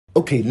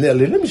Okay,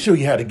 Nelly, let me show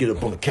you how to get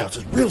up on the couch.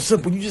 It's real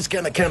simple. You just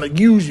kind of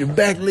use your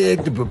back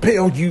leg to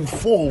propel you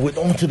forward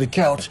onto the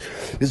couch.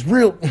 It's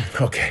real.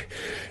 Okay.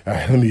 All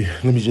right, let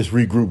me just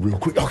regroup real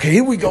quick. Okay,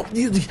 here we go.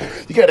 You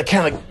gotta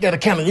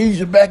kind of use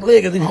your back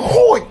leg and then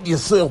hoik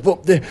yourself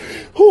up there.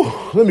 Whew,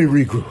 let me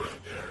regroup.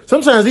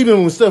 Sometimes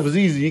even when stuff is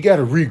easy, you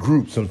gotta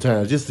regroup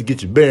sometimes just to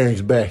get your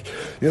bearings back.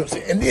 You know what I'm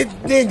saying?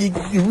 And then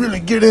you really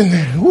get in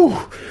there. Whew,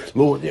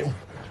 Lord. Yeah.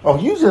 Oh,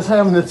 you just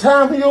having the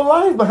time of your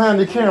life behind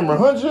the camera,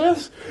 huh,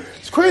 Jess?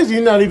 It's crazy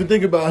you're not even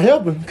thinking about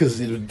helping, because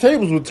if the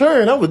tables would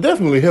turn, I would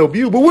definitely help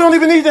you, but we don't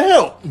even need the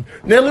help.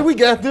 Nelly, we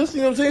got this,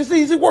 you know what I'm saying? It's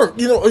easy work,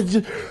 you know. It's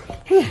just,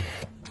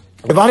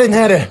 if I didn't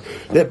have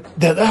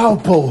that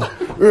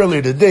Alpo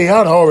earlier today,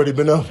 I'd already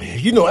been up here.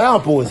 You know,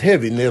 Alpo is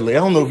heavy, Nelly. I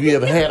don't know if you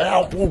ever had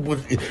Alpo, but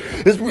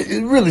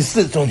it really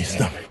sits on your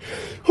stomach.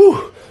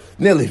 Whew.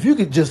 Nelly, if you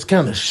could just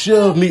kind of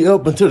shove me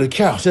up into the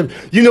couch.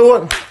 You know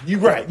what? You're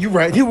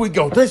right. Here we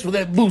go. Thanks for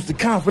that boost of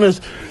confidence.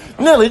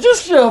 Nelly,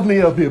 just shove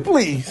me up here,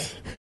 please.